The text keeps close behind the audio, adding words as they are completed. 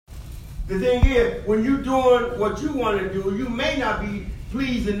the thing is, when you're doing what you want to do, you may not be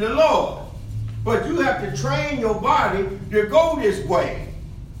pleasing the Lord. But you have to train your body to go this way.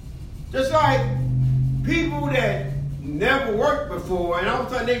 Just like people that never worked before and all of a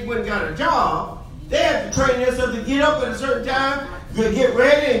sudden they went and got a job, they have to train themselves to get up at a certain time, to get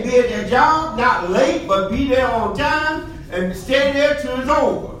ready and be at their job, not late, but be there on time and stay there till it's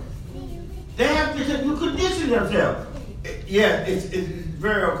over. They have to condition themselves. Yeah, it's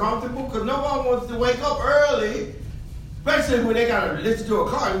very uncomfortable because nobody wants to wake up early, especially when they got to listen to a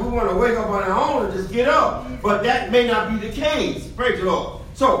car. We want to wake up on our own and just get up, but that may not be the case. Praise the Lord.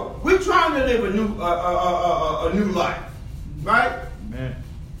 So we're trying to live a new life, right? Amen.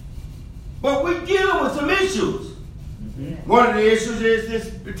 But we're dealing with some issues. Mm-hmm. One of the issues is this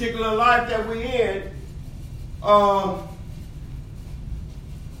particular life that we're in. Our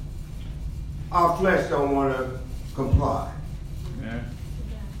flesh don't want to comply. Yeah.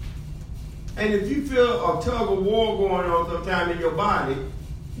 And if you feel a tug of war going on sometime in your body,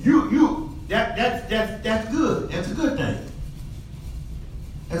 that's good. That's a good thing.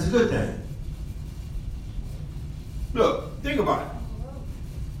 That's a good thing. Look, think about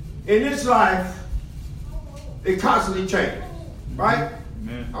it. In this life, it constantly changes, right?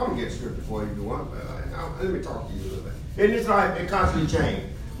 Amen. I'm going to get scripture for you if you want, but let me talk to you a little bit. In this life, it constantly changes.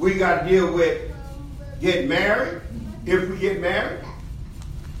 We got to deal with getting married. If we get married,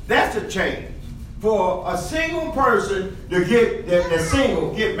 that's a change. For a single person to get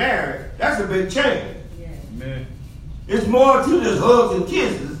married, that's a big change. Yes. Amen. It's more to just hugs and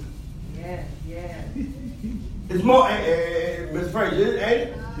kisses. Yes, yes. It's more, Mr. Frazier, ain't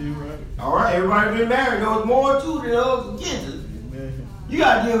it? You're right. All right, everybody been married knows more to than hugs and kisses. Amen. You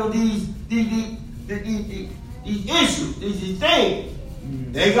got to deal with these issues, these things.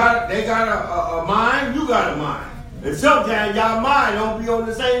 Mm. They got a mind, you got a mind. And sometimes y'all mind don't be on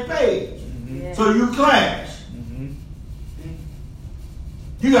the same page. Yes. So you clash. Mm-hmm.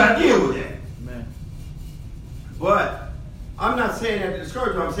 You got to deal with that. Amen. But I'm not saying that to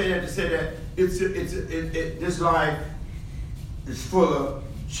discourage you. I'm saying that to say that this life is full of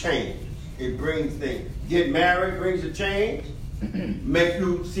change. It brings things. Get married brings a change. Make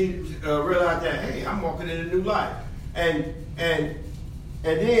you realize that, hey, I'm walking in a new life. And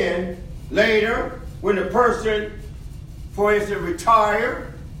then later, when the person, for instance,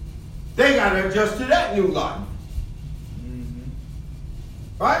 retire, they got to adjust to that new life. Mm-hmm.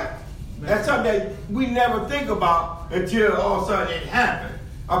 Right? That's something that we never think about until all of a sudden it happens.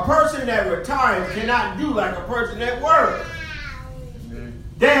 A person that retires cannot do like a person that works. Amen.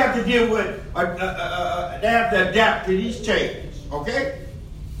 They have to deal with, they have to adapt to these changes, okay?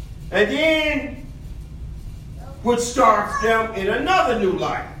 And then, which starts them in another new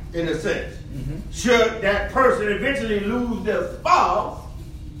life, in a sense. Mm-hmm. Should that person eventually lose their spouse,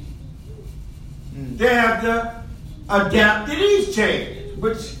 they have to adapt to these changes,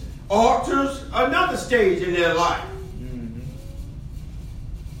 which alters another stage in their life. Mm-hmm.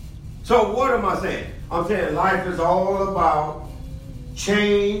 So what am I saying? I'm saying life is all about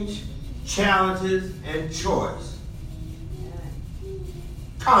change, challenges, and choice.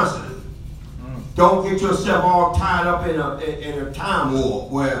 Constantly. Don't get yourself all tied up in a time warp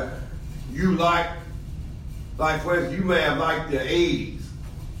where you like for instance, you may have liked the 80s,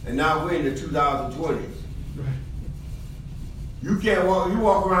 and now we're in the 2020s. You can't walk. You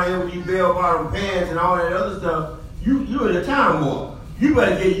walk around here with these bell-bottom pants and all that other stuff. You're in a time warp. You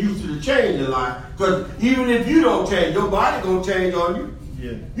better get used to the change in life, because even if you don't change, your body gonna change on you.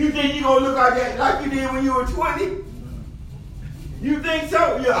 Yeah. You think you gonna look like you did when you were 20? You think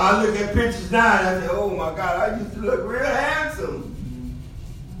so? Yeah. I look at pictures now and I say, oh my God, I used to look real handsome.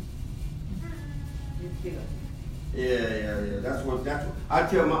 Yeah. That's what I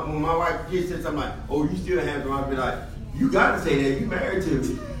tell when my wife says something like, oh, you still handsome, I'll be like, you gotta say that, you married to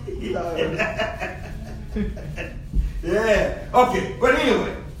me. Yeah. Okay, but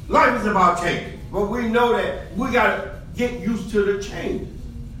anyway, life is about change. But we know that we gotta get used to the changes.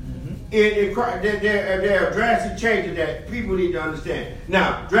 There are drastic changes that people need to understand.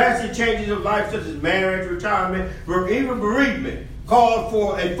 Now, drastic changes of life such as marriage, retirement, or even bereavement call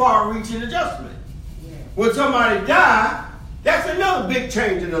for a far-reaching adjustment. Yeah. When somebody dies, that's another big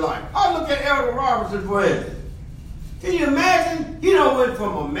change in the life. I look at Elder Robertson, for instance. Can you imagine? He went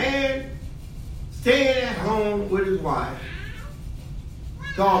from a man staying at home with his wife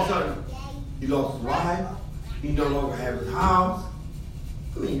to all of a sudden he lost his wife. He no longer has his house.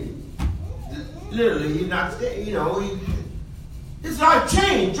 I mean, literally, he's not staying. His life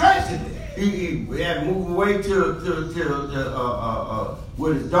changed drastically. He had to move away with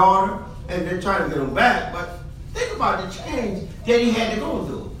his daughter, and they're trying to get him back. But think about the change that he had to go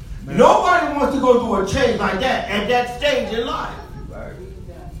through. Man. Nobody wants to go through a change like that at that stage in life. Right.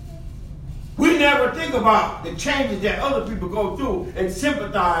 We never think about the changes that other people go through and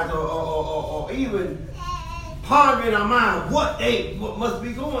sympathize or even ponder in our mind what they must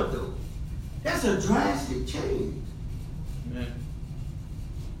be going through. That's a drastic change. Man.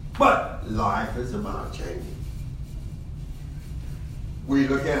 But life is about changing. We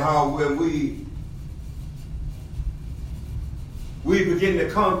look at how when we begin to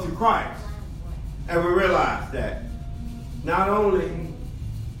come to Christ and we realize that not only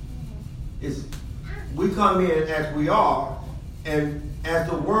is we come in as we are, and as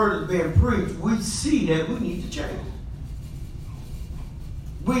the word is being preached, we see that we need to change.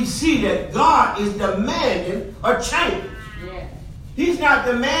 We see that God is demanding a change. Yes. He's not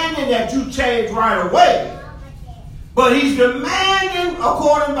demanding that you change right away, but he's demanding,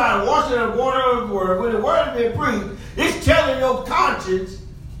 according by the washing of water of the word, when the word is being preached, it's telling your conscience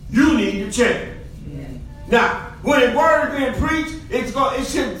you need to change. Yes. Now, when the word is being preached, it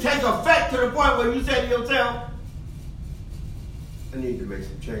should take effect to the point where you say to yourself, I need to make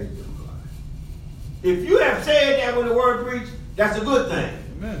some changes in my life. If you have said that when the word preached, that's a good thing.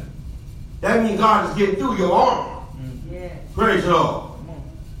 Amen. That means God is getting through your armor. Yes. Praise the Lord. Come on.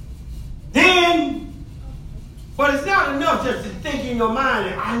 Then, but it's not enough just to think in your mind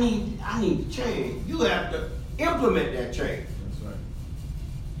that I need to change. You have to implement that change. That's right.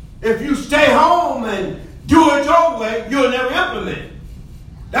 If you stay home and do it your way, you'll never implement it.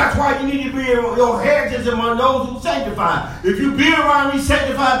 That's why you need to be your heritage among those who sanctify. If you be around these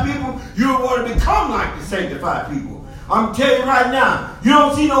sanctified people, you'll want to become like the sanctified people. I'm telling you right now, you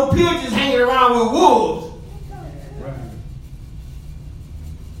don't see no pigeons hanging around with wolves. Right.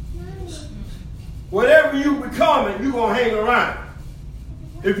 Whatever you becoming, you're going to hang around.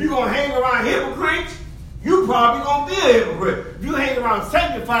 If you're going to hang around hypocrites, you probably going to be a hypocrite. If you hang around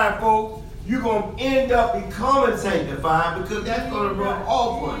sanctified folks, you're going to end up becoming sanctified because that's going to rub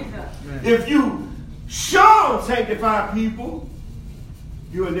off on you. If you shun sanctified people,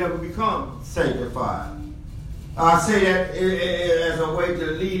 you will never become sanctified. I say that as a way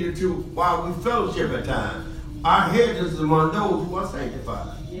to lead into why we fellowship at times. Our heritage is among those who are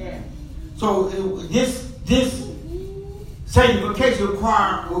sanctified. Yeah. So this sanctification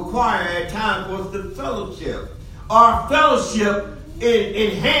require at times for us to fellowship. Our fellowship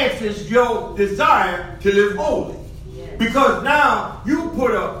enhances your desire to live holy. Yes. Because now you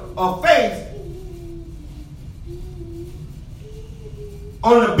put a face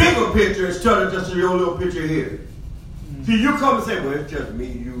on a bigger picture instead of just your little picture here. Mm-hmm. See, you come and say, well, it's just me,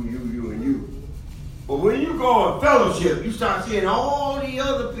 you, and you. But when you go in fellowship, you start seeing all the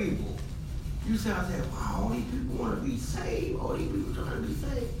other people. You start saying, wow, all these people want to be saved. All these people trying to be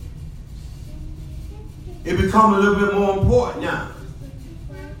saved. It becomes a little bit more important now.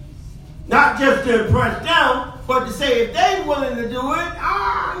 Not just to impress them, but to say if they're willing to do it,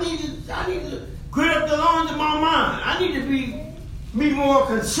 I need to grit up the loins of my mind. I need to be more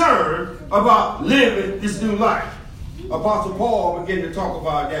concerned about living this new life. Apostle Paul began to talk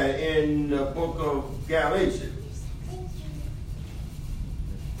about that in the book of Galatians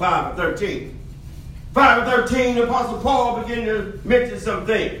 5:13. 5:13, Apostle Paul began to mention some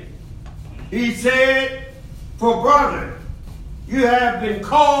things. He said, for brethren, you have been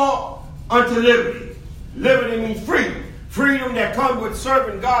called unto liberty. Liberty means freedom. Freedom that comes with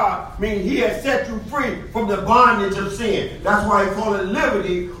serving God means he has set you free from the bondage of sin. That's why he call it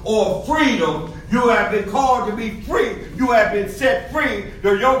liberty or freedom. You have been called to be free. You have been set free.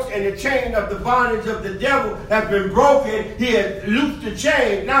 The yokes and the chain of the bondage of the devil has been broken. He has loosed the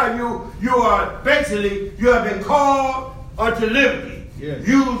chain. Now you are basically, you have been called unto liberty. Yes.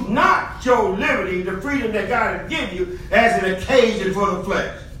 Use not your liberty, the freedom that God has given you, as an occasion for the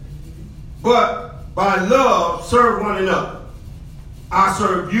flesh. But by love, serve one another. I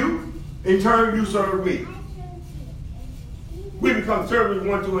serve you. In turn, you serve me. We become servants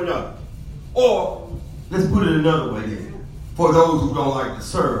one to another. Or, let's put it another way then. For those who don't like to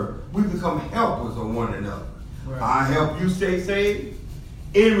serve, we become helpers of one another. Right. I help you stay saved.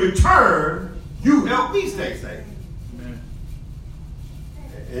 In return, you help me stay saved. Amen.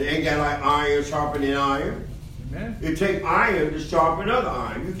 It ain't got like iron sharpening iron. Amen. It takes iron to sharpen other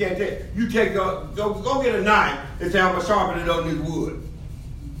iron. You can't go get a knife and say, I'm going to sharpen it on this wood.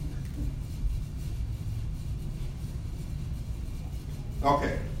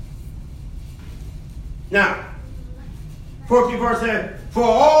 Okay. Now, 14th verse says, for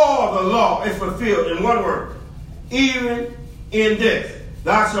all the law is fulfilled in one word, even in this,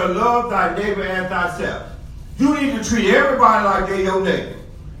 thou shalt love thy neighbor as thyself. You need to treat everybody like they're your neighbor,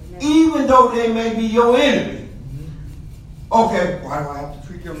 even though they may be your enemy. Okay, why do I have to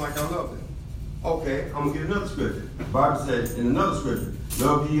treat treat them like I love them. Okay, I'm going to get another scripture. The Bible says in another scripture,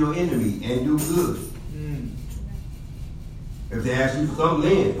 love your enemy and do good. If they ask you for something,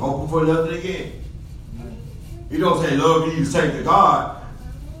 lend. Hoping for nothing again. He don't say love ye the saints of God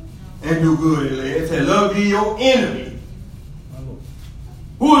and do good and lend. It says love ye your enemy.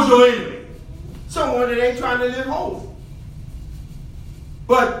 Who is your enemy? Someone that ain't trying to live holy.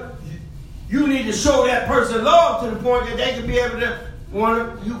 But you need to show that person love to the point that they can be able to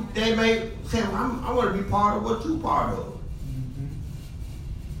they may say, well, I want to be part of what you're part of.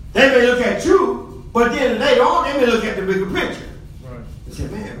 They may look at you, but then later on they may look at the bigger picture. Right. They say,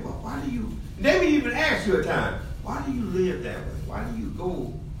 man, why do you, they may even ask you at times, why do you live that way? Why do you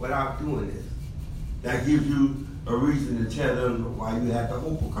go without doing this? That gives you a reason to tell them why you have the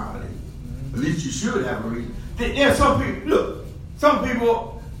hope of God in you. At least you should have a reason. There's some people, look, some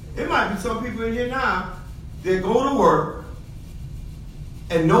people, it might be some people in here now that go to work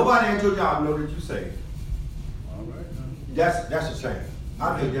and nobody at your job know that you saved. All right. That's a shame.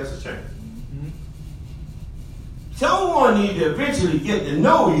 I think that's a shame. Someone needs to eventually get to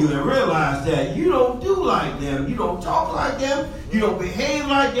know you and realize that you don't do like them. You don't talk like them. You don't behave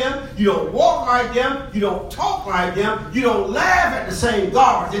like them. You don't walk like them. You don't talk like them. You don't laugh at the same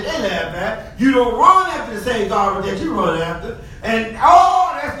garbage that they laugh at. You don't run after the same garbage that you run after. And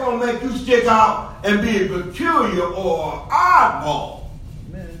all that's going to make you stick out and be a peculiar or oddball.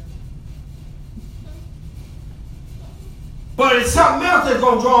 Amen. But it's something else that's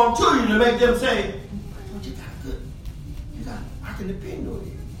going to draw them to you to make them say, I can depend on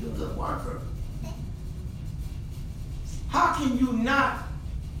you. You're a good worker. How can you not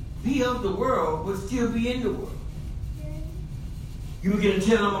be of the world but still be in the world? You begin to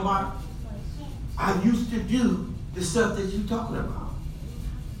tell them about, I used to do the stuff that you're talking about.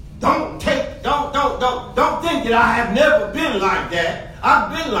 Don't think that I have never been like that.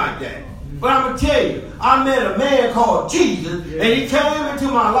 I've been like that. But I'm going to tell you, I met a man called Jesus, and he came into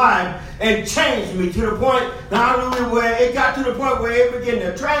my life and changed me to the point, not only where it got to the point where it began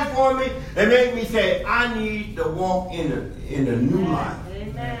to transform me and make me say, I need to walk in a new life.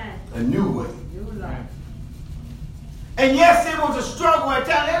 Amen. A new way. New life. And yes, it was a struggle at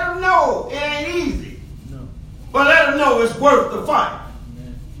times. Let them know it ain't easy. No. But let them know it's worth the fight.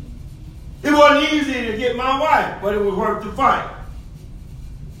 Amen. It wasn't easy to get my wife, but it was worth the fight.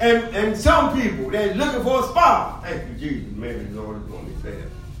 And some people, they're looking for a spouse. Thank you, Jesus. Maybe the Lord is going to be fair.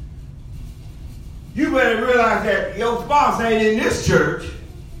 You better realize that your spouse ain't in this church.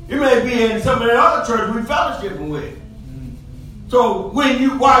 It may be in some of the other church we fellowshipping with. So while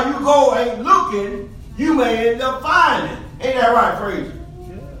you go ain't looking, you may end up finding. Ain't that right, Fraser?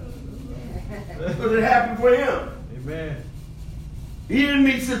 Because it happened for him. Amen. He didn't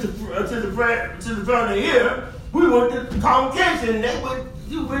meet Sister Fernanda here. We went to the convocation and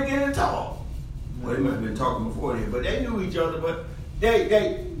you began to talk. Well, they might have been talking before then, but they knew each other, but they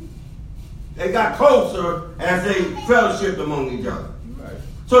got closer as they fellowshipped among each other. Right.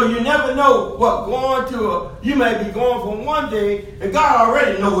 So you never know what you may be going from one thing, and God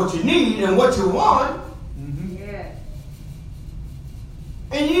already know what you need and what you want. Mm-hmm. Yeah.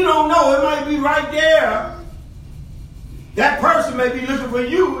 And you don't know, it might be right there. That person may be looking for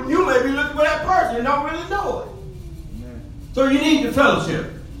you, and you may be looking for that person and don't really know it. Amen. So you need the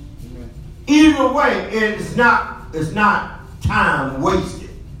fellowship. Amen. Either way, it's not time wasted.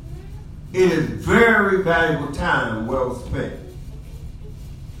 It is very valuable time well spent.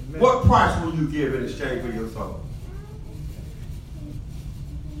 Amen. What price will you give in exchange for your soul?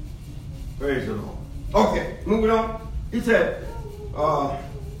 Praise the Lord. Okay, moving on. He said, love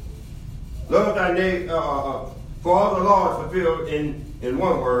thy neighbor, for all the law is fulfilled in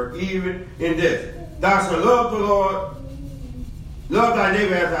one word, even in this. Thou shalt love the Lord, love thy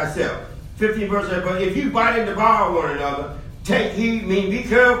neighbor as thyself. 15 verse 8, but if you bite and devour one another, take heed, be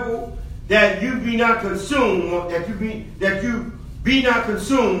careful that you be not consumed, that you be not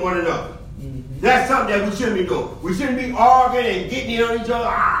consumed one another. Mm-hmm. That's something that we shouldn't be doing. We shouldn't be arguing and getting in on each other.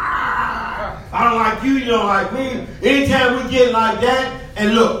 I don't like you, you don't like me. Anytime we get like that,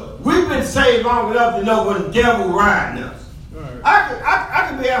 and look, we've been saved long enough to know when the devil riding us. Right. I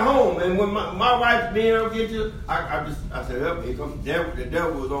could be at home, and when my wife's being able to get to, I said, up here comes the devil. The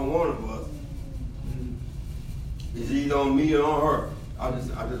devil was on one of us. It's either on me or on her. I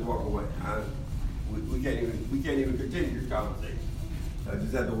just walk away. We can't even continue this conversation. I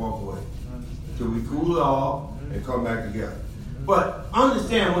just have to walk away till we cool off and come back together. But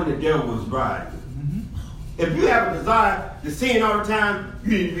understand when the devil is riding. Mm-hmm. If you have a desire to sin all the time,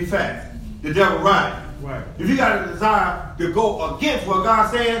 you need to be fast. The devil riding. Right. If you got a desire to go against what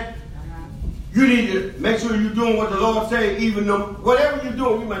God's saying, You need to make sure you're doing what the Lord say, even though whatever you're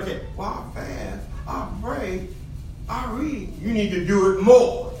doing, you might say, well, I fast, I pray, I read. You need to do it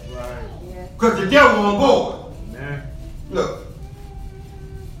more. Right. Because the devil on board. Amen. Look.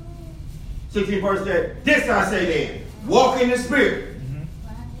 16th verse said, this I say then, walk in the Spirit.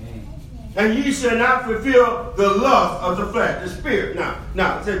 And ye shall not fulfill the lust of the flesh, the spirit.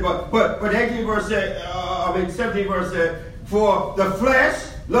 Now, it says, but 18th verse said, 17th verse said, for the flesh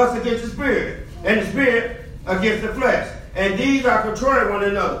lusts against the spirit, and the spirit against the flesh. And these are contrary one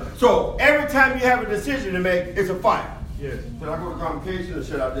another. So every time you have a decision to make, it's a fight. Yes. Should I go to convocation or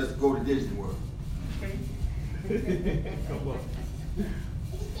should I just go to Disney World? Come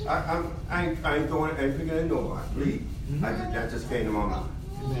on. I ain't going anything at nobody. Please. That just came to my mind.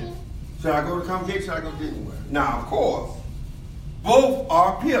 Amen. Should I go to convocation? Should I go to Disney World? Now, of course, both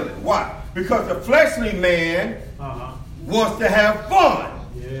are appealing. Why? Because the fleshly man wants to have fun.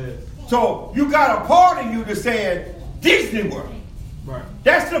 Yes. So you got a part of you that's saying Disney World. Right.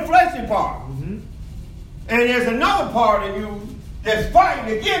 That's the fleshly part. And there's another part of you that's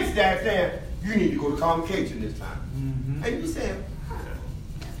fighting against that, saying you need to go to convocation this time. And you say,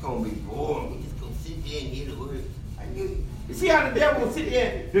 that's going to be boring. We just going to sit there and hear the word. You see how the devil will sit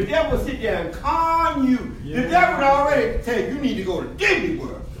there? The devil will sit there and con you. Yeah. The devil would already tell you need to go to Disney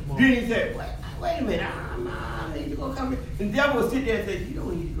World. Then he said, wait a minute, I need to go come here. And the devil will sit there and say, you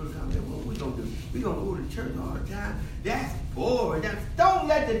don't need to go to come here. What we going to do? We going to go to church all the time. That's boring. Don't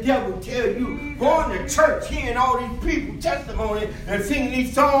let the devil tell you going to church, hearing all these people testimony and singing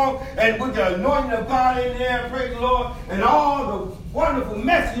these songs and with the anointing of God in there, praise the Lord, and all the wonderful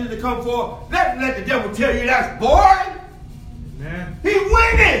messages that come forth. Let the devil tell you that's boring. Amen. He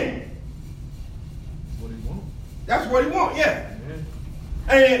winning. That's what he wants. That's what he wants, yeah.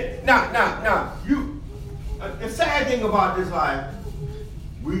 Amen. And now, the sad thing about this life,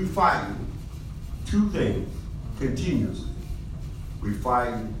 we fighting two things continuously. We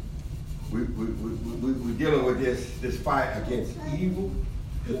fighting, we're dealing with this fight against evil,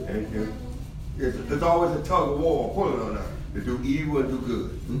 and there's always a tug of war pulling on us to do evil and do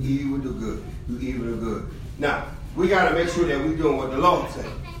good, do evil and do good, do evil and good. Now, we got to make sure that we're doing what the Lord says.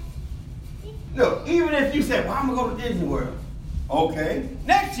 Look, even if you say, well, I'm going to go to Disney World. Okay,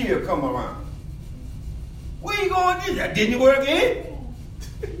 next year come around. Where you going to Disney World again?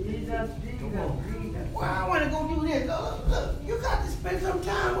 Jesus. Well, I want to go do this. Look, you got to spend some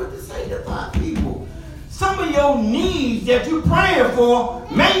time with the sanctified people. Some of your needs that you're praying for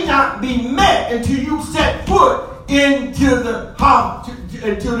may not be met until you set foot into the house,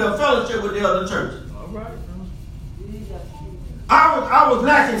 into the fellowship with the other churches. All right. I was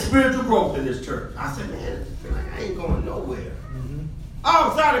lacking spiritual growth in this church. I said, man, I ain't going nowhere.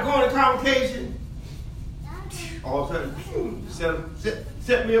 All of a sudden, going to convocation, all of a sudden,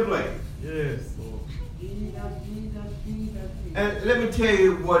 set me ablaze. Yes. And let me tell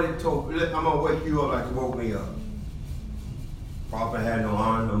you what it told. I'm going to wake you up like it woke me up. Prophet had no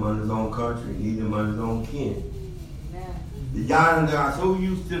honor among his own country, neither among his own kin. The y'all got so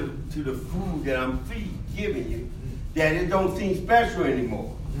used to the food that I'm giving you that it don't seem special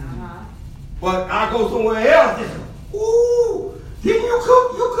anymore. But I go somewhere else and, ooh, didn't you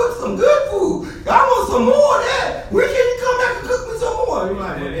cook? You cook some good food. I want some more of that. When can you come back and cook me some more? You're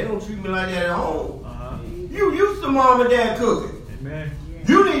like, well, they don't treat me like that at home. You used to mom and dad cooking. Amen.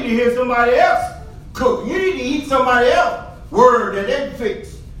 You need to hear somebody else cooking. You need to eat somebody else's word that they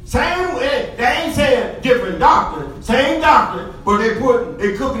fix. Same way, they ain't saying different doctrine, same doctrine, but they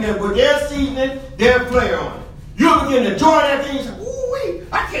cooking it with their seasoning, their flair on it. You begin to enjoy that thing and say, ooh wee,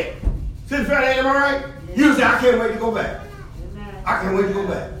 I can't. Sister Friday, am I right? You say, I can't wait to go back. I can't wait to go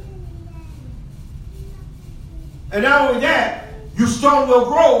back. And not only that, you start your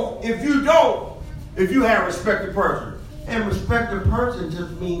growth if you have respected person. And respected person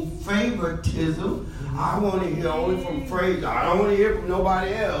just means favoritism. I want to hear only from praise. I don't want to hear from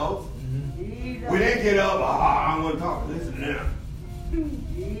nobody else. When they get up, I don't want to talk. Listen to them.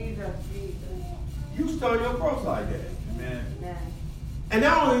 You start your growth like that. Amen. And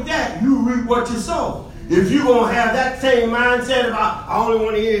not only that, you reap what you sow. If you're going to have that same mindset about, I only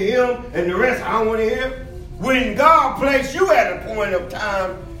want to hear him and the rest I don't want to hear. When God placed you at a point of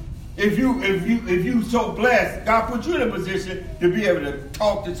time, if you so blessed, God put you in a position to be able to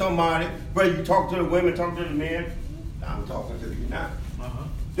talk to somebody, whether you talk to the women, talk to the men. I'm talking to you now.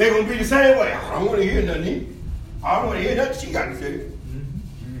 They're going to be the same way. I don't want to hear nothing. I don't want to hear nothing she got to say.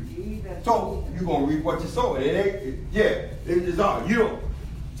 So you're going to reap what you sow. And it's all. You don't.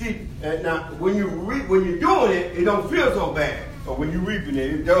 See, and now, when you're doing it, it don't feel so bad. But when you're reaping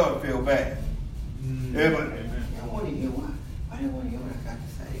it, it does feel bad. Everybody, I don't want to hear what. I didn't want to hear what I got to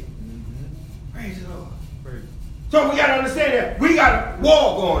say. Praise the Lord. Praise. So we got to understand that we got a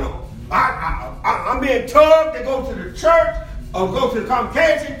war going on. I'm being tugged to go to the church or go to the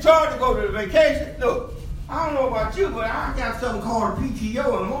convocation, tugged to go to the vacation. Look, I don't know about you, but I got something called a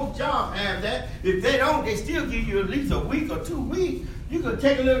PTO, and most jobs have that. If they don't, they still give you at least a week or 2 weeks. You can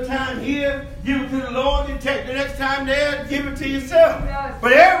take a little time here, give it to the Lord, and take the next time there, give it to yourself.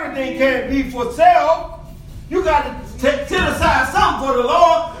 But everything can't be for self. You got to set aside something for the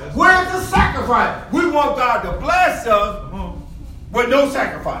Lord. Where's the sacrifice? We want God to bless us with no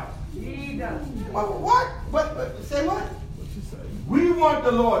sacrifice. What? Say what? What you say? We want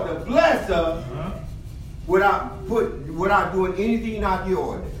the Lord to bless us without doing anything out the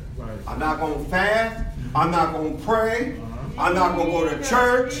ordinary. Right. I'm not going to fast. I'm not going to pray. I'm not going to go to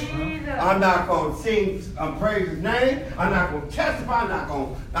church. I'm not going to sing praise His name. I'm not going to testify.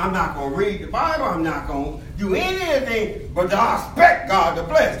 I'm not going to read the Bible. I'm not going to do anything but to expect God to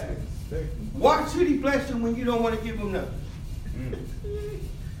bless me. Why should He bless you when you don't want to give Him nothing?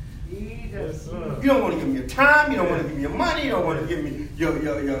 Yes, sir. You don't want to give me your time. You don't want to give me your money. You don't want to give me your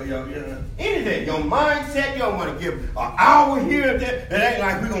anything. Your mindset. You don't want to give an hour here. It ain't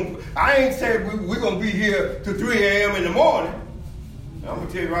like I ain't saying we're gonna be here till 3 a.m. in the morning. I'm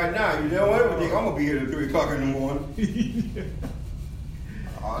gonna tell you right now. You don't ever think I'm gonna be here till 3 o'clock in the morning.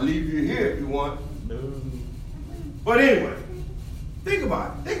 I'll leave you here if you want. No. But anyway, think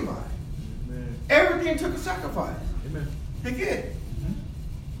about it. Amen. Everything took a sacrifice. Amen. It did.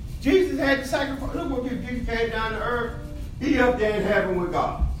 Jesus had to sacrifice. Look what Jesus came down to earth. He up there in heaven with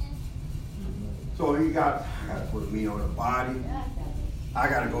God. So I got to put me on a body. I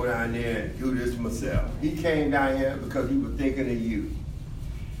got to go down there and do this myself. He came down here because he was thinking of you.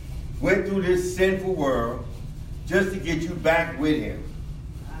 Went through this sinful world just to get you back with him.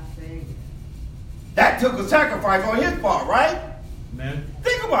 That took a sacrifice on his part, right? Amen.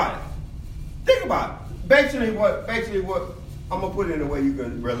 Think about it. Basically what I'm going to put it in a way you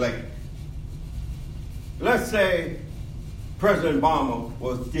can relate. Let's say President Obama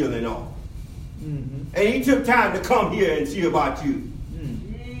was still in office. Mm-hmm. And he took time to come here and see about you.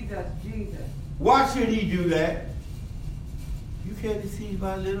 Jesus. Why should he do that? You can't deceive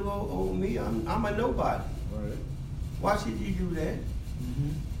by little old me. I'm a nobody. Right. Why should he do that?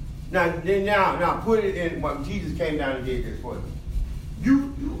 Mm-hmm. Now put it in what Jesus came down and did this for you.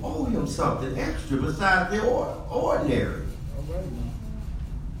 You owe him something extra besides the ordinary. All right.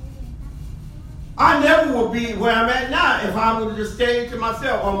 I never would be where I'm at now if I would have just stayed to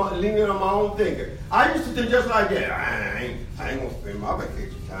myself, leaning on my own thinking. I used to think just like that. I ain't going to spend my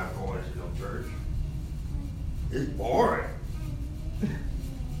vacation time going to no church. It's boring.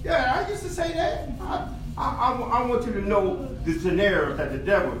 Yeah, I used to say that. I want you to know the scenarios that the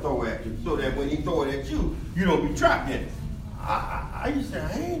devil throw at you so that when he throw it at you, you don't be trapped in it. I used to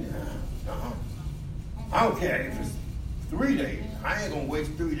say, I don't care if it's 3 days. I ain't going to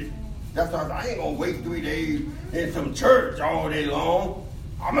waste 3 days. That's why I ain't going to waste 3 days in some church all day long.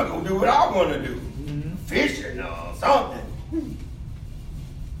 I'm going to go do what I want to do. Mm-hmm. Fishing or something.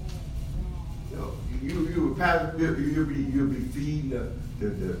 You'll be feeding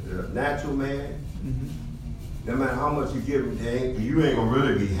the natural man. Mm-hmm. No matter how much you give him, you ain't going to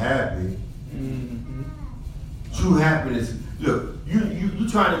really be happy. Mm-hmm. True happiness. Look, you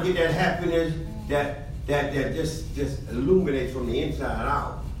trying to get that happiness that just illuminates from the inside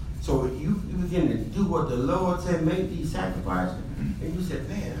out. So you begin to do what the Lord said, make these sacrifices, and you said,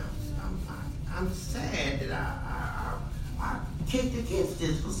 man, I'm sad that I kicked against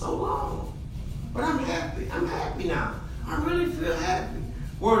this for so long. But I'm happy. I'm happy now. I really feel happy.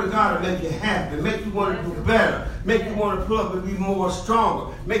 Word of God will make you happy, make you want to do better, make you want to pull up and be more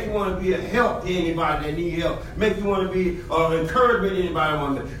stronger, make you want to be a help to anybody that need help, make you want to be encouragement to anybody that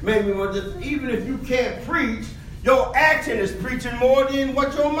wants to. Make you want to, even if you can't preach, your action is preaching more than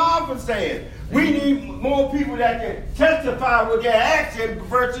what your mouth is saying. We need more people that can testify with their action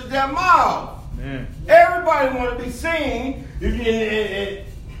versus their mouth. Man. Everybody want to be seen. Jesus,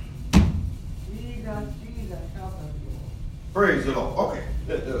 help us, Lord. Praise the Lord. Okay.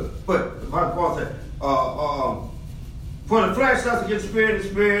 But Paul said, for the flesh lusts against the spirit, and the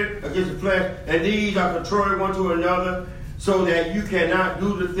spirit against the flesh, and these are contrary one to another, so that you cannot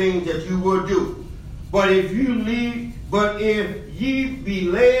do the things that you would do. But if ye be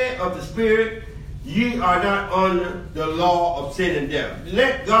led of the Spirit, ye are not under the law of sin and death.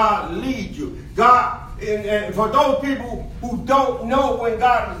 Let God lead you. God, and for those people who don't know when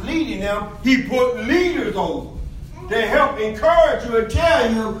God is leading them, He put leaders over. They help encourage you and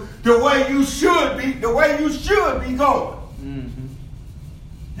tell you the way you should be going. Mm-hmm.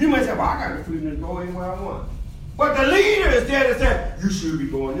 You may say, well, I got the freedom to go anywhere I want. But the leader is there to say, you should be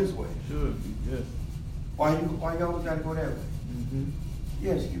going this way. Should be. Yes. Why you always got to go that way? Mm-hmm.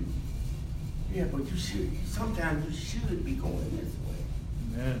 Yes, you. Yeah, but you should. Sometimes you should be going this way.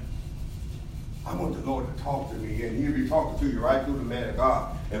 Amen. I want the Lord to talk to me, and He'll be talking to you right through the man of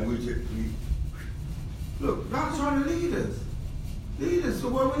God, and we look. God's trying to lead us to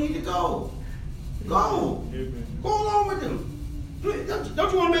where we need to go. Go. Amen. Go along with Him.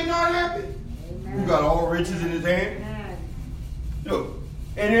 Don't you want to make God happy? Amen. You got all riches in His hand. Amen. Look,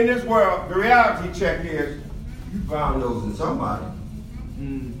 and in this world, the reality check is you brown nosing somebody.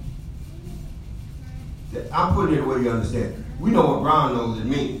 Mm. I'm putting it the way you understand. We know what brown nosing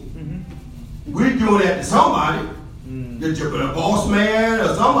means. Mm-hmm. We're doing that to somebody. Mm. The boss man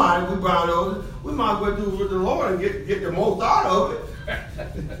or somebody, we brown nosing. We might as well do it with the Lord and get the most out of it.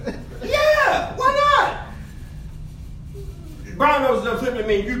 Yeah, why not? Brown nosing simply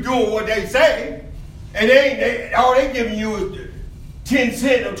mean you doing what they say, and all they giving you is 10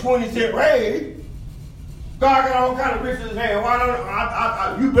 cent or 20 cent raise. God got all kind of riches in His hand. Why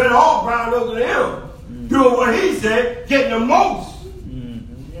don't you better off brown nosing him? Doing what He said, getting the most.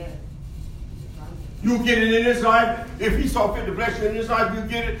 Yes. You get it in this life. If He saw fit to bless you in this life, you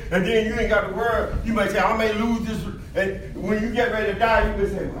get it, and then you ain't got to worry. You may say, I may lose this. And when you get ready to die, you may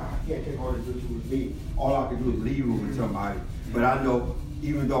say, well, I can't take all this riches with me. All I can do is leave it with somebody. But I know,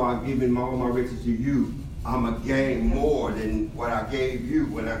 even though I've given all my riches to you, I'm going to gain more than what I gave you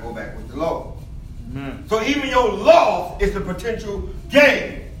when I go back with the Lord. Amen. So even your loss is the potential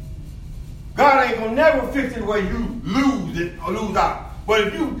gain. God ain't gonna never fix it where you lose it or lose out. But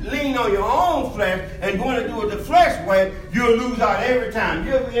if you lean on your own flesh and going to do it the flesh way, you'll lose out every time.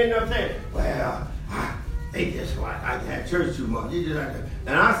 You'll end up saying, well, they just like I had church too much. They just like that.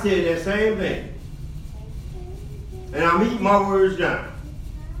 And I said that same thing. And I'm eating my words down.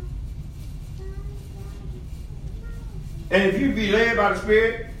 And if you be led by the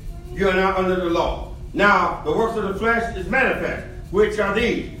Spirit, you're not under the law. Now, the works of the flesh is manifest, which are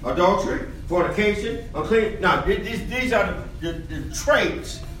these: adultery, fornication, unclean. Now, these are the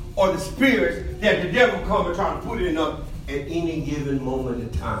traits or the spirits that the devil comes and try to put in us at any given moment in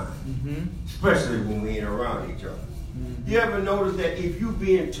time, especially when we ain't around each other. You ever notice that if you're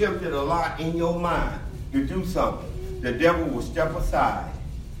being tempted a lot in your mind to do something, the devil will step aside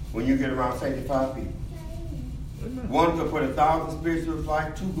when you get around sanctified people? One could put 1,000 spirits to his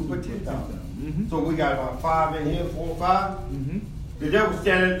life, two could put 10,000. So we got about 5 in here, 4 or 5. The devil's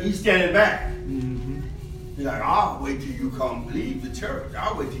standing back. He's like, I'll wait till you come leave the church.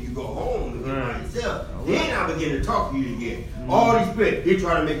 I'll wait till you go home and get by yourself. Then I'll begin to talk to you again. All these spirits, he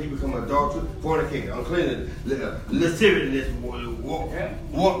try to make you become an adulterer, fornicator, uncleanness, lasciviousness,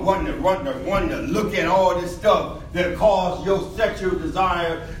 wanting to look at all this stuff that cause your sexual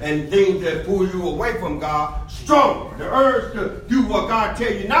desire and things that pull you away from God stronger. The urge to do what God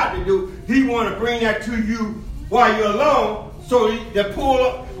tells you not to do, He want to bring that to you while you're alone, so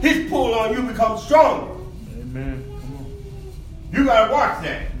his pull on you becomes stronger. Amen. Come on. You gotta watch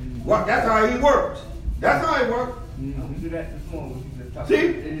that. That's how he works. That's how he works. I'm gonna do that this morning. What you just talked See?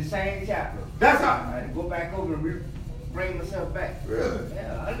 about. In the same chapter. That's I how. had to go back over and bring myself back. Really?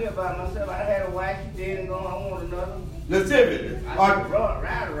 Yeah, I live by myself. I had a wife, she dead and gone. I want another. Lasciviousness, I just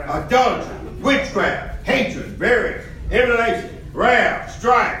ride around. idolatry, witchcraft, hatred, variance, emulation, wrath,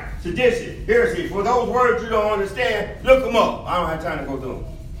 strife, sedition, heresy. For those words you don't understand, look them up. I don't have time to go through them.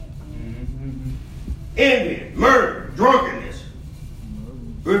 Envy, murder, drunkenness,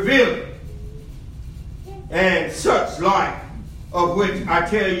 revealing, and such like, of which I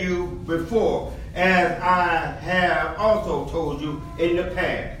tell you before, as I have also told you in the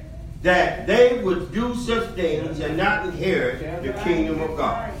past, that they would do such things and not inherit the kingdom of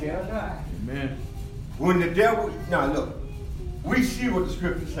God. Amen. When the devil, now look, we see what the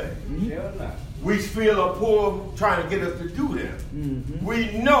scriptures say. We feel a pull trying to get us to do them.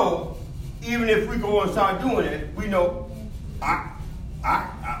 We know, even if we go and start doing it, we know,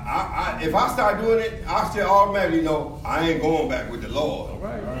 if I start doing it, I still automatically know I ain't going back with the Lord. All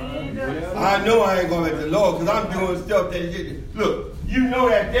right. I know I ain't going back with the Lord because I'm doing stuff that, look, you know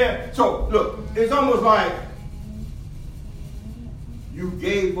that there. So, look, it's almost like you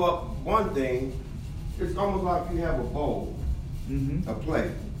gave up one thing. It's almost like you have a bowl, a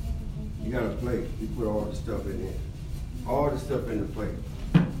plate. You got a plate. You put all the stuff in there. All the stuff in the plate.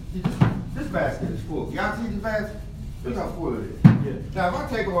 This basket is full. Y'all see this basket? Look how full it is. Yeah. Now, if I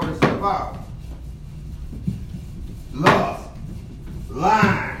take all this stuff out, lust,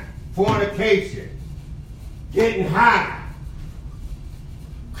 lying, fornication, getting high,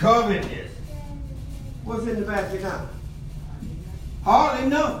 covetousness, what's in the basket now? Hardly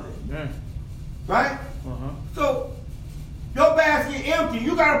nothing. Yeah. Right? Uh-huh. So, your basket empty.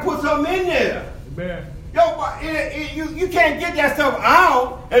 You got to put something in there. Amen. You can't get that stuff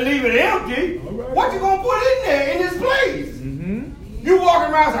out and leave it empty. Right. What you going to put in there in this place? Mm-hmm. You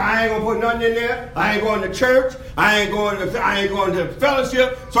walking around saying, I ain't going to put nothing in there. I ain't going to church. I ain't going to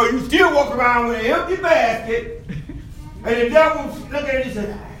fellowship. So you still walk around with an empty basket. And the devil look at it and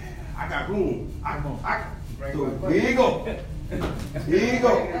say, I got room. So here you go. Here you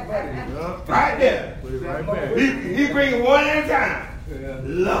go. Right there. Put it right back. He bring it one at a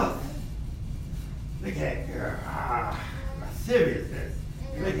time. Love. Look at that girl. Lasciviousness.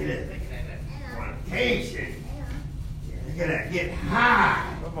 Look at that. Fornication. Look at that. Get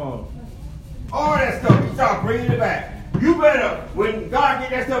high. Come on. All that stuff. You start bringing it back. You better, when God get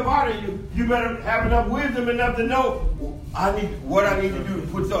that stuff out of you, you better have enough wisdom enough to know what I need to do to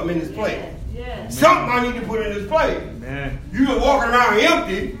put something in this place. Yes. Something I need to put in this place. Amen. You been walking around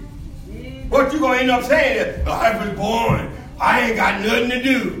empty. What you gonna end up saying is, life is boring. I ain't got nothing to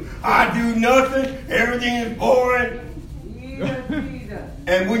do. I do nothing. Everything is boring. Jesus.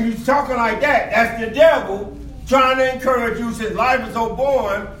 And when you talking like that, that's the devil trying to encourage you. Since life is so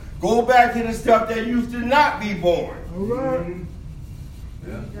boring, go back to the stuff that used to not be boring. All right.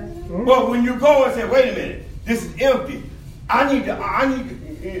 But when you go and say, wait a minute, this is empty. I need to,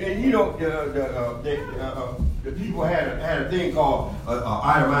 and you know, the people had a thing called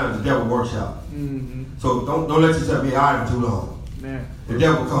item items, the devil workshop. Mm-hmm. So don't let yourself be idle too long. Man. The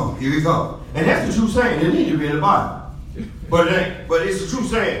devil come, here he come. And that's the true saying. It need to be in the Bible. But it's the true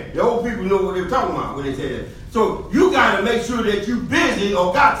saying. The old people know what they're talking about when they say that. So you got to make sure that you're busy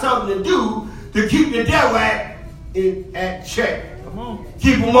or got something to do to keep the devil at check. Come on.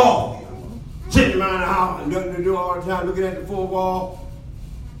 Keep them off. Sitting around the house and nothing to do all the time, looking at the full wall.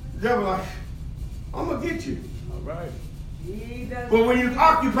 The devil like, I'm going to get you. All right. But when you're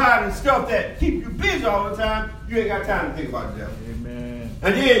occupied in stuff that keep you busy all the time, you ain't got time to think about the devil. Amen.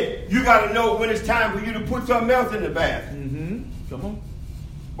 And then you got to know when it's time for you to put something else in the basket. Mm-hmm. Come on.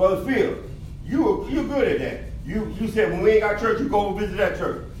 Brother Phil, you're good at that. You said when we ain't got church, you go visit that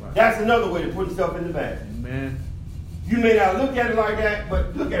church. Right. That's another way to put stuff in the basket. Amen. You may not look at it like that,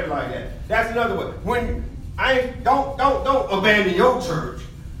 but look at it like that. That's another way. When don't abandon your church,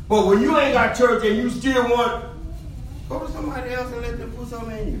 but when you ain't got church and you still want, go to somebody else and let them put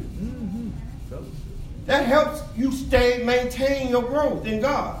something in you. Mm-hmm. Fellowship. That helps you maintain your growth in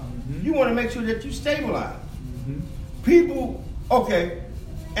God. Mm-hmm. You want to make sure that you stabilize. Mm-hmm. People, okay,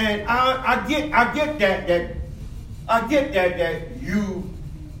 and I get that you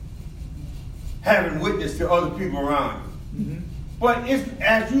haven't witnessed to other people around you. Mm-hmm. But it's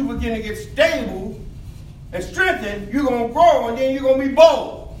as you begin to get stable and strengthened, you're gonna grow and then you're gonna be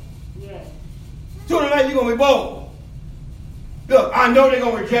bold. Yes. Sooner or later you're gonna be bold. Look, I know they're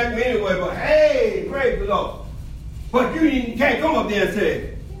gonna reject me anyway, but hey, praise the Lord. But you can't come up there and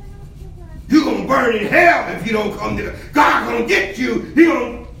say, you're gonna burn in hell if you don't come there. God gonna get you. He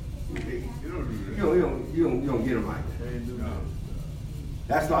don't. You don't get him like that.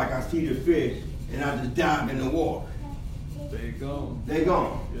 That's like I see the fish and I just dive in the water. They gone. They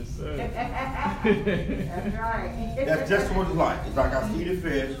gone. Yes, sir. That's right. That's just what it's like. It's like I see the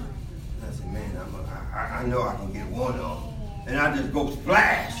fish and I say, man, I know I can get one of them. And I just go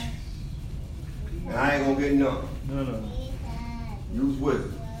splash. And I ain't gonna get none. No. Use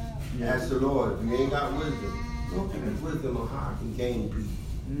wisdom. Yeah. Ask the Lord, if you ain't got wisdom, don't give me wisdom on how I can gain peace.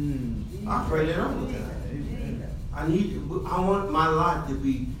 Mm. I pray that all the time. Amen. I want my life to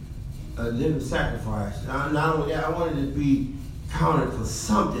be a living sacrifice. Not only that, I want it to be counted for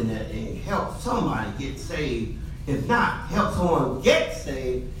something that help somebody get saved. If not, help someone get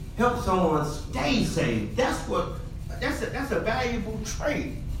saved, help someone stay saved. That's a valuable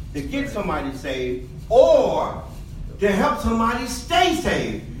trait, to get somebody saved or to help somebody stay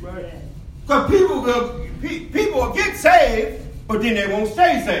saved. Right. Because people will get saved, but then they won't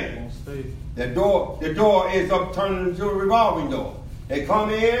stay saved. Won't stay. The door is up turning into a revolving door. They come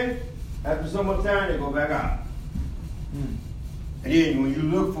in, after so much time, they go back out. Mm. And then when you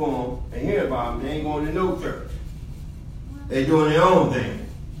look for them and hear about them, they ain't going to no church. They doing their own thing.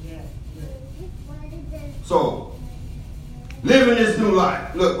 Yes. So, living this new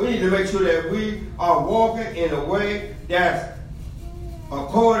life. Look, we need to make sure that we are walking in a way that's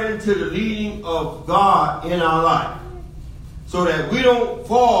according to the leading of God in our life. So that we don't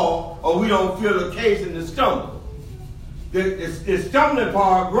fall or we don't feel occasion to stumble. The stumbling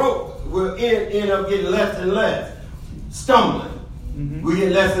part growth will end up getting less and less. Stumbling. Mm-hmm. We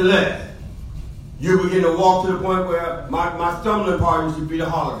get less and less. You begin to walk to the point where my stumbling part used to be the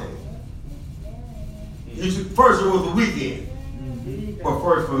holiday. First it was the weekend. Mm-hmm. But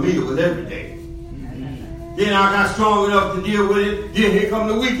first for me it was every day. Mm-hmm. Then I got strong enough to deal with it. Then here come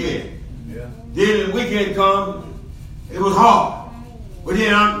the weekend. Yeah. Then the weekend come, it was hard. But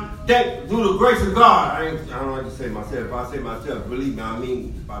then through the grace of God, I don't like to say myself. If I say myself, believe me, I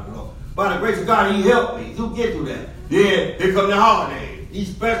mean by the Lord. By the grace of God, He helped me to get through that. Then here come the holidays, these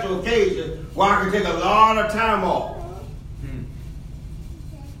special occasions where I can take a lot of time off.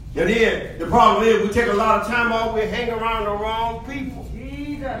 And then the problem is we take a lot of time off, we hang around the wrong people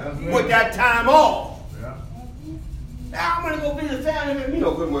with that time off. Yeah. Now I'm gonna go visit family. You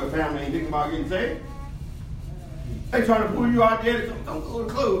know good where family ain't thinking about getting saved. They trying to pull you out there to come go to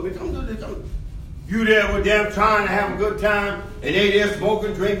the club, man. Come do this. You there with them trying to have a good time, and they there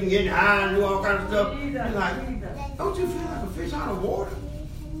smoking, drinking, getting high, and do all kinds of stuff. You're like, don't you feel like a fish out of water?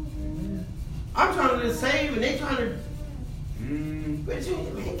 I'm trying to get saved, and they trying to. But you,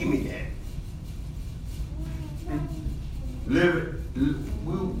 man, give me that.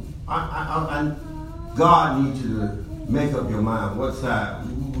 God needs you to make up your mind. What side?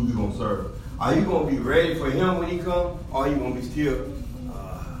 Who you gonna serve? Are you gonna be ready for Him when He comes, or are you gonna be still?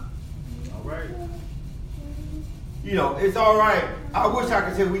 All right. You know, it's all right. I wish I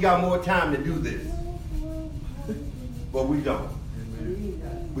could say we got more time to do this, but we don't.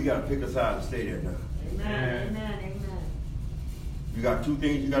 Amen. We got to pick a side and stay there now. Amen. Amen. Amen. You got two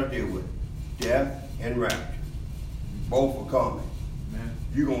things you got to deal with: death and rapture. Both are coming. Amen.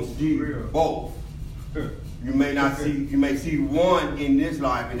 You're gonna see both. You may not see. You may see one in this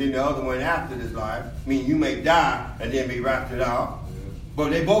life and then the other one after this life. I mean, you may die and then be raptured out, but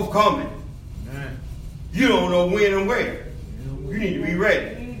they both coming. Amen. You don't know when and where. You need to be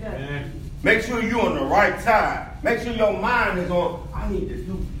ready. Amen. Make sure you're on the right side. Make sure your mind is on. I need to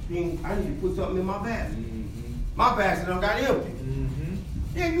do things. I need to put something in my basket. Mm-hmm. My basket done got empty. Mm-hmm.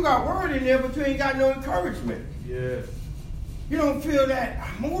 Yeah, you got word in there, but you ain't got no encouragement. Yes. You don't feel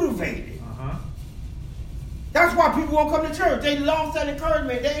that motivated. Uh-huh. That's why people won't come to church. They lost that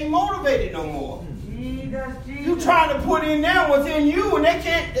encouragement. They ain't motivated no more. Jesus. You trying to put in there what's in you, and they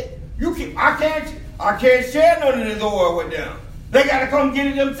can't. I can't share none of this oil with them. They got to come get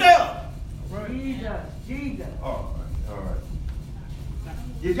it themselves. All right. Jesus. All right.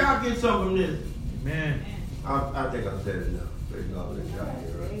 Did y'all get something from this? Amen. I think I said it enough. Praise God. Let y'all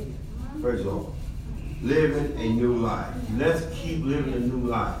hear it. Praise God. Living a new life. Let's keep living a new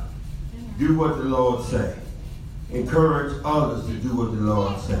life. Do what the Lord say. Encourage others to do what the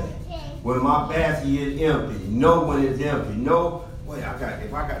Lord say. When my basket is empty, know when it's empty. Know, wait,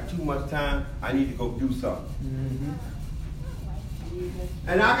 if I got too much time, I need to go do something. Mm-hmm.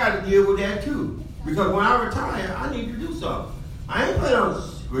 And I got to deal with that too. Because when I retire, I need to do something. I ain't planning on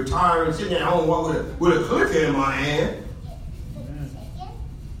retiring, sitting at home with a clicker in my hand.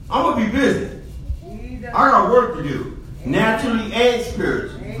 I'm going to be busy. I got work to do, naturally and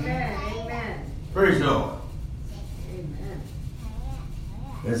spiritually. Amen. Amen. Praise the Lord. Amen.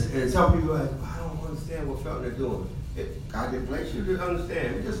 And some people are like, I don't understand what Felton is doing. God didn't place you to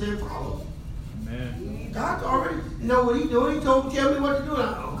understand. He just said follow. Amen. God already know what He's doing. He tell me what to do.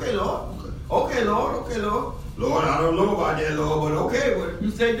 Okay, Lord. Okay, Lord. Okay, Lord. Lord, I don't know about that, Lord, but okay, what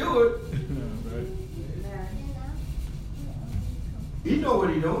you say do it. He know what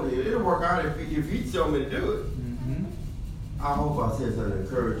He's doing. It'll work out if He tell me to do it. Mm-hmm. I hope I said something to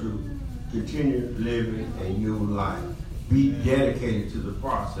encourage you. Continue living a new life. Be dedicated to the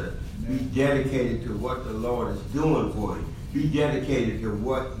process. Be dedicated to what the Lord is doing for you. Be dedicated to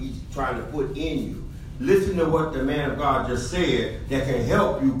what He's trying to put in you. Listen to what the man of God just said that can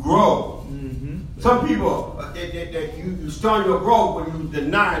help you grow. Mm-hmm. Some people, that you start your growth when you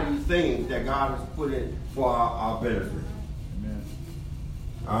deny these things that God has put in for our benefit. Amen.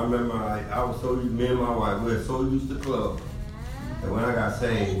 I remember I was so used, me and my wife, we were so used to club. And when I got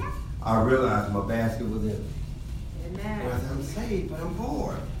saved, I realized my basket was empty. Amen. And I said, I'm saved, but I'm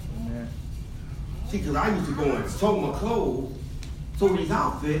bored. Amen. See, because I used to go and sew my clothes, sew these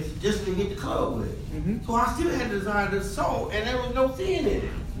outfits, just to get the club with. Mm-hmm. So I still had the desire to sew, and there was no sin in it.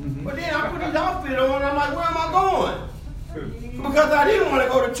 Mm-hmm. But then I put these outfits on, and I'm like, where am I going? Because I didn't want to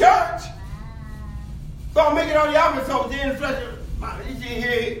go to church. So I'm making all the outfits, so then the flesh, you see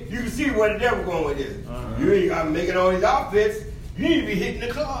here, you can see where the devil going with this. I'm making all these outfits, you need to be hitting the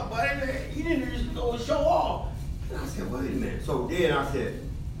club, buddy. You need to just go and show off. And I said, wait a minute. So then I said,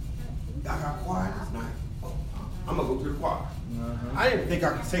 I got quiet this night. Oh, I'm going to go to the choir. I didn't think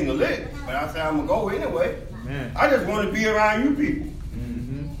I could sing a lick, but I said, I'm going to go anyway. Amen. I just want to be around you people.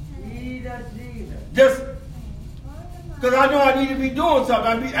 Mm-hmm. Jesus. Just because I know I need to be doing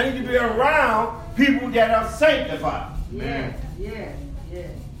something. I need to be around people that are sanctified. Yes. Yes. Yes.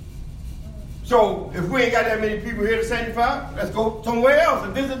 So if we ain't got that many people here to sanctify, let's go somewhere else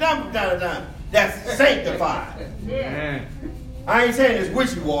and visit them from time to time. That's sanctified. Yeah. Amen. I ain't saying it's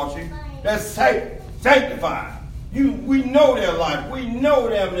wishy-washy. That's sanctified. We know their life. We know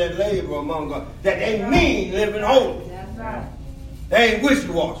them that labor among us. That they mean living holy. That's right. They ain't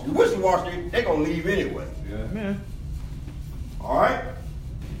wishy-washy. Wishy-washy, they going to leave anyway. Amen. All right?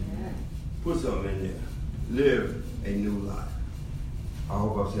 Yeah. Put something in there. Live a new life. I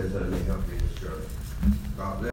hope I said something to help you in this journey. God bless.